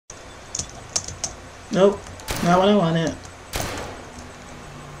Nope, not what I wanted.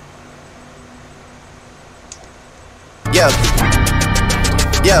 Yeah,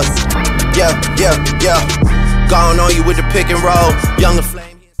 yeah. Gone on you with the pick and roll, younger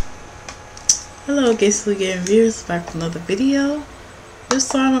flame. Hello, Gately Game viewers, back with another video. This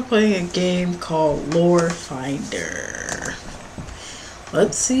time I'm playing a game called Lore Finder.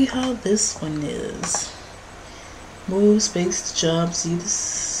 Let's see how this one is. Move, space, jump, see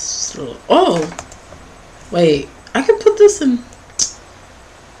this. Oh! Wait, I can put this in.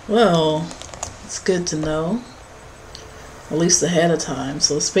 Well, it's good to know. At least ahead of time.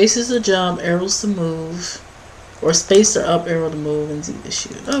 So space is to jump, arrows to move. Or space or up arrow to move, and Z to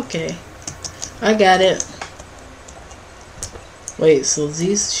shoot. Okay. I got it. Wait, so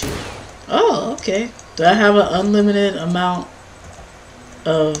Z's to shoot. Oh, okay. Do I have an unlimited amount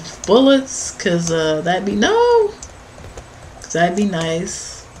of bullets? Cause that'd be Cause that'd be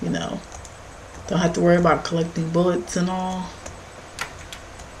nice, you know. Don't have to worry about collecting bullets and all.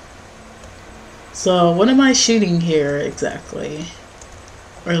 So what am I shooting here exactly?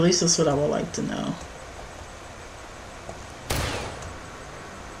 Or at least that's what I would like to know.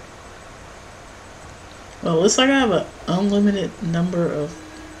 Well, it looks like I have an unlimited number of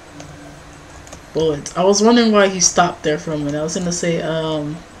bullets. I was wondering why he stopped there for a minute. I was gonna say,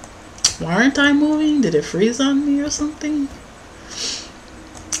 why aren't I moving? Did it freeze on me or something?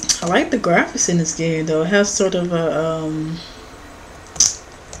 I like the graphics in this game though. It has sort of a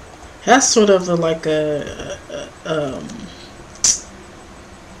I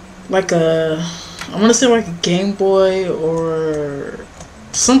want to say like a Game Boy or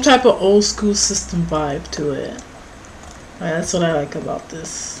some type of old school system vibe to it. Right, that's what I like about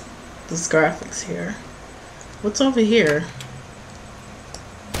this graphics here. What's over here?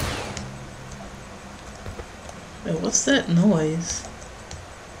 Wait, what's that noise?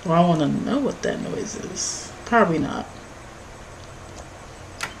 Well, I want to know what that noise is. Probably not.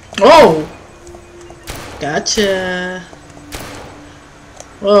 Oh! Gotcha.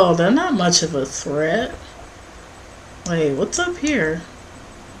 Well, they're not much of a threat. Wait, what's up here?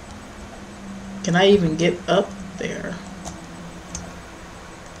 Can I even get up there?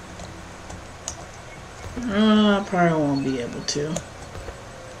 I probably won't be able to.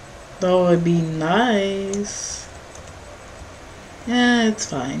 Though it'd be nice. Yeah, it's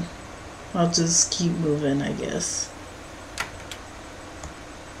fine. I'll just keep moving, I guess.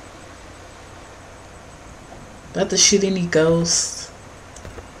 About to shoot any ghosts.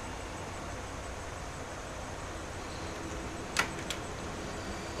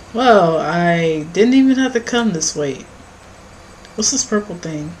 Well, I didn't even have to come this way. What's this purple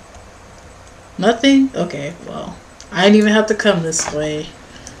thing? Nothing? Okay, well, I didn't even have to come this way.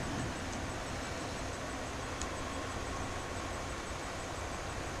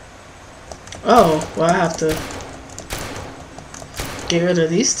 Oh, well, I have to get rid of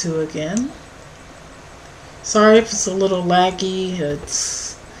these two again. Sorry if it's a little laggy.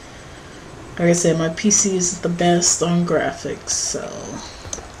 It's, like I said, my PC isn't the best on graphics, so.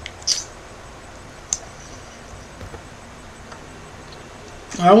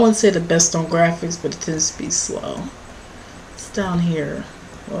 I wouldn't say the best on graphics, but it tends to be slow. It's down here.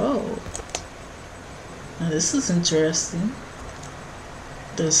 Whoa. Now this is interesting.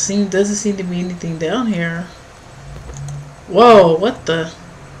 Doesn't seem to be anything down here. Whoa, what the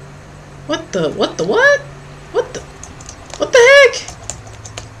what? What the heck?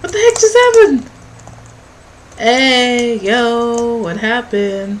 What the heck just happened? Hey, yo, what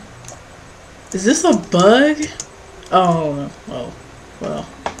happened? Is this a bug? Oh, oh, well.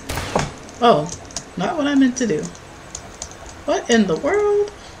 Oh, not what I meant to do. What in the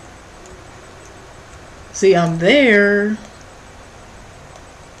world? See, I'm there.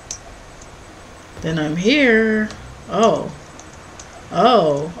 Then I'm here. Oh.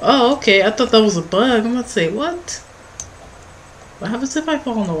 Oh. Oh, okay. I thought that was a bug. I'm about to say, what? What happens if I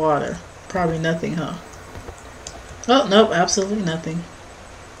fall in the water? Probably nothing, huh? Oh, nope. Absolutely nothing.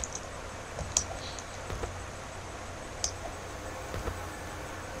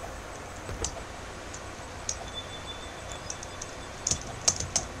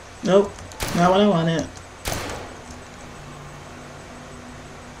 Nope. Not what I wanted.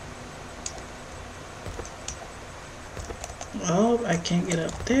 Well, I can't get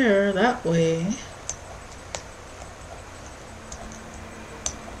up there that way.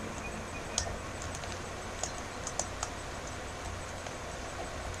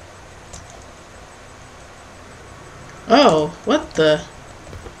 Oh, what the?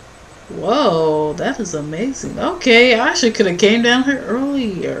 Whoa, that is amazing. Okay, I actually could have came down here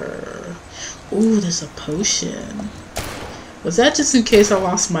earlier. Ooh, there's a potion. Was that just in case I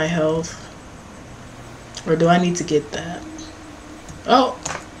lost my health? Or do I need to get that? Oh.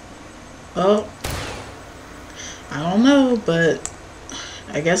 Oh. I don't know, but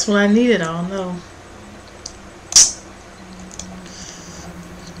I guess when I need it, I don't know.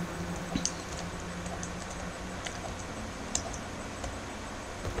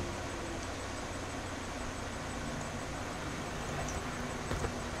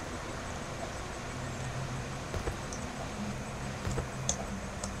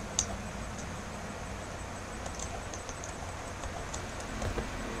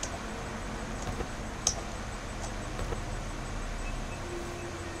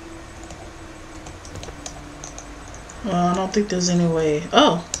 Well, I don't think there's any way.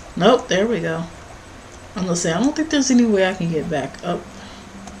 Oh, nope, there we go. I'm gonna say, I don't think there's any way I can get back up.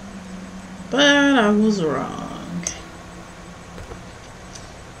 But I was wrong.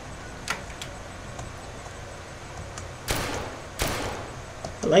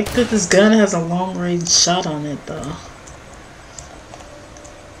 I like that this gun has a long range shot on it though.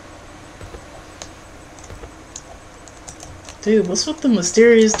 Dude, what's with the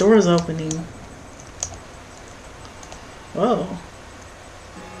mysterious doors opening? Whoa.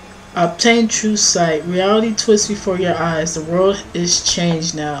 Obtain true sight. Reality twists before your eyes. The world is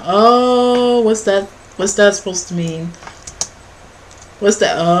changed now. Oh, what's that? What's that supposed to mean? What's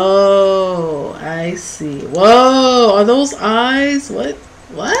that? Oh, I see. Whoa, are those eyes? What?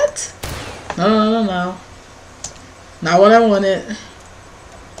 What? No, no, no, no. Not what I wanted.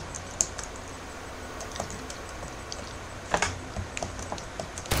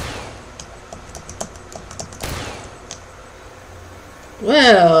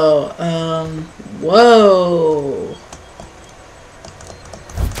 Well, whoa.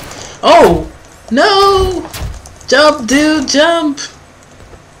 Oh, no! Jump, dude, jump!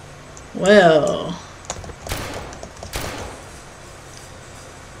 Well.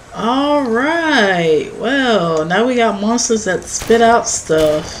 Alright, well, now we got monsters that spit out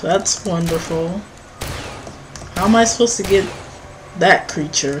stuff. That's wonderful. How am I supposed to get that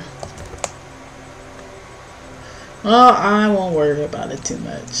creature? Well, I won't worry about it too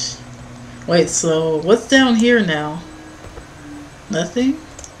much. Wait, so what's down here now? Nothing?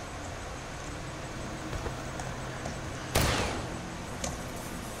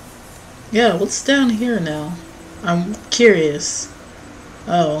 Yeah, what's down here now? I'm curious.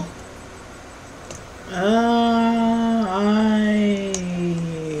 Oh. I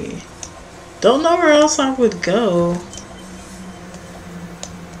don't know where else I would go.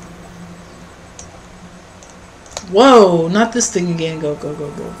 Whoa, not this thing again. Go, go, go,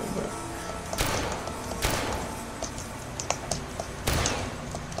 go, go, go.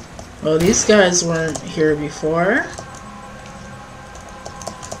 Well, these guys weren't here before.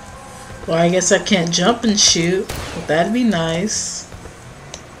 Well, I guess I can't jump and shoot, but that'd be nice.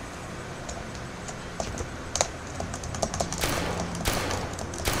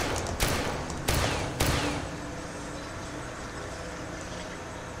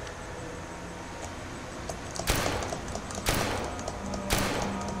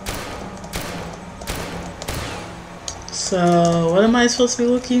 So, what am I supposed to be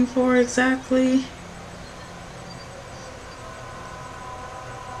looking for exactly?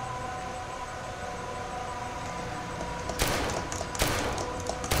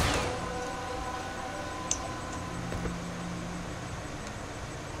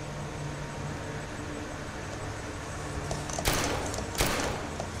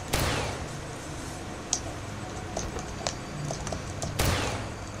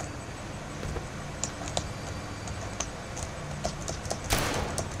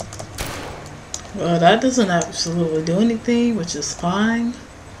 Well, that doesn't absolutely do anything, which is fine.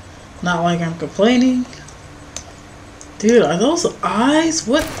 Not like I'm complaining. Dude, are those eyes?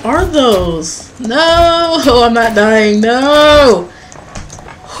 What are those? No! I'm not dying. No!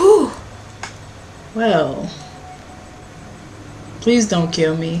 Whew. Well. Please don't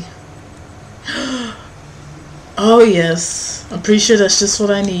kill me. Oh, yes. I'm pretty sure that's just what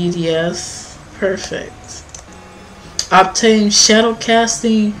I need. Yes. Perfect. Obtain shadow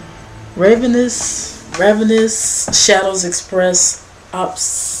casting. Ravenous shadows express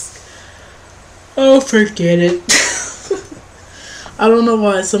ops. Oh, forget it. I don't know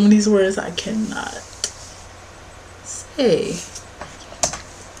why some of these words I cannot say.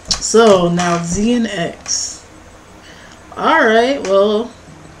 So now Z and X. Alright, well,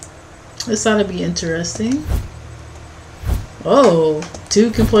 this ought to be interesting. Oh, two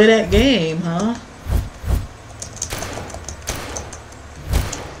can play that game, huh?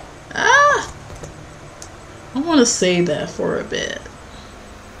 I want to save that for a bit.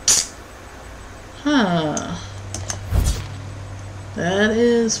 Huh. That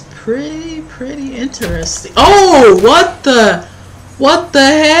is pretty interesting. Oh, what the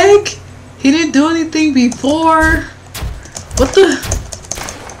heck? He didn't do anything before. What the?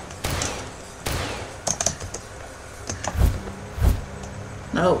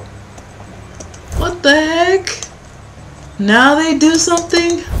 No. What the heck? Now they do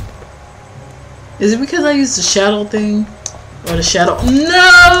something? Is it because I used the shadow thing? Or the shadow?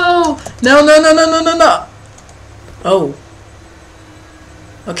 No! No. Oh.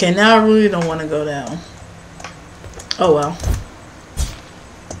 Okay, now I really don't want to go down. Oh well.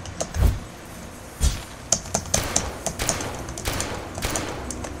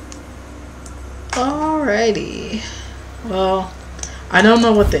 Alrighty. Well, I don't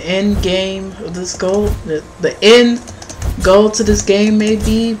know what the end game of this goal, the end goal to this game may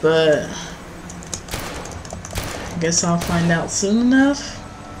be, but I guess I'll find out soon enough.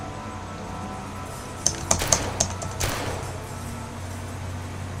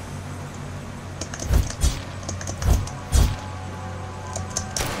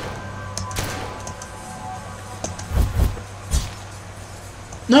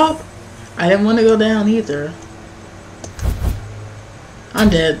 Nope. I didn't want to go down either. I'm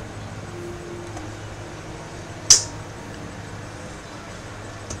dead.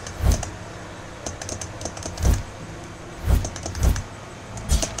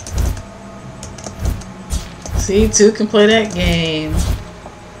 See, two can play that game.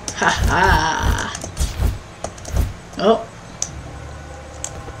 Ha ha. Oh.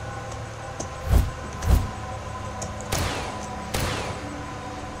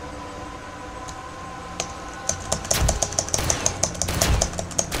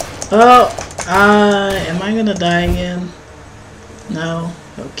 Oh, am I gonna die again? No?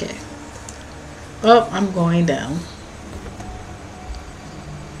 Okay. Oh, I'm going down.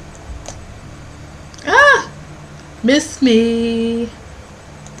 Ah! Miss me!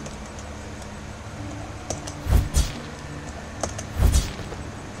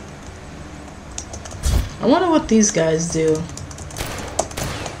 I wonder what these guys do.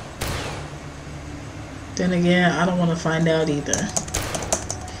 Then again, I don't want to find out either.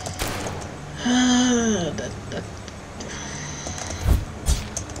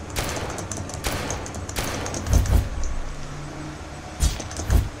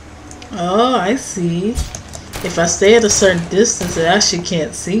 Oh, I see. If I stay at a certain distance, it actually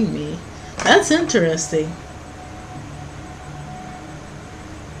can't see me. That's interesting.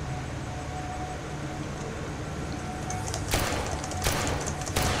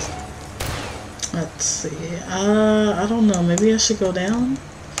 Let's see. I don't know. Maybe I should go down?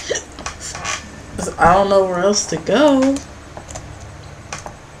 I don't know where else to go.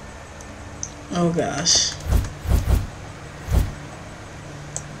 Oh gosh.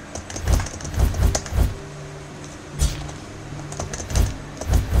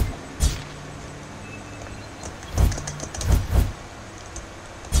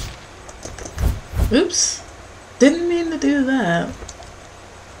 Oops. Didn't mean to do that.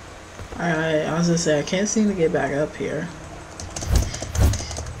 Alright, I was gonna say I can't seem to get back up here.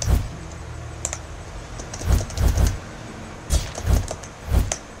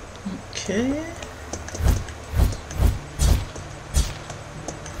 Okay.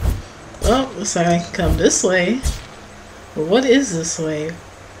 Well, looks like I can come this way. But what is this way?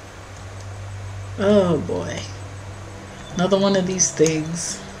 Oh boy. Another one of these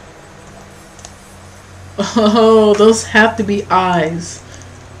things. Oh, those have to be eyes.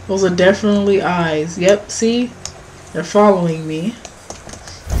 Those are definitely eyes. Yep, see? They're following me.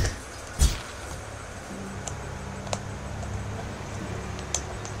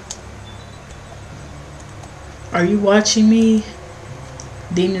 Are you watching me?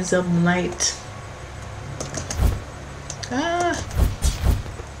 Demons of the night. Ah.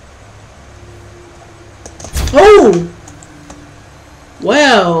 Oh!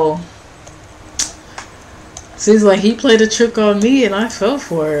 Well. Seems like he played a trick on me and I fell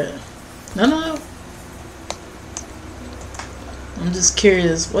for it. No. I'm just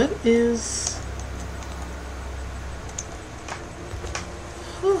curious. What is...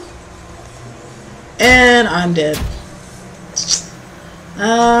 And I'm dead.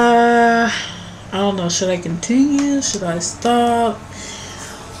 I don't know. Should I continue? Should I stop?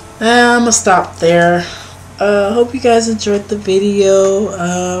 I'm gonna stop there. Hope you guys enjoyed the video.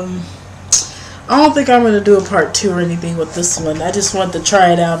 I don't think I'm gonna do a part 2 or anything with this one. I just wanted to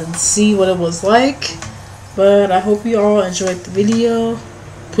try it out and see what it was like. But I hope you all enjoyed the video.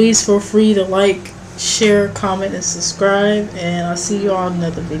 Please feel free to like, share, comment, and subscribe. And I'll see you all in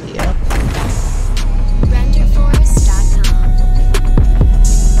another video.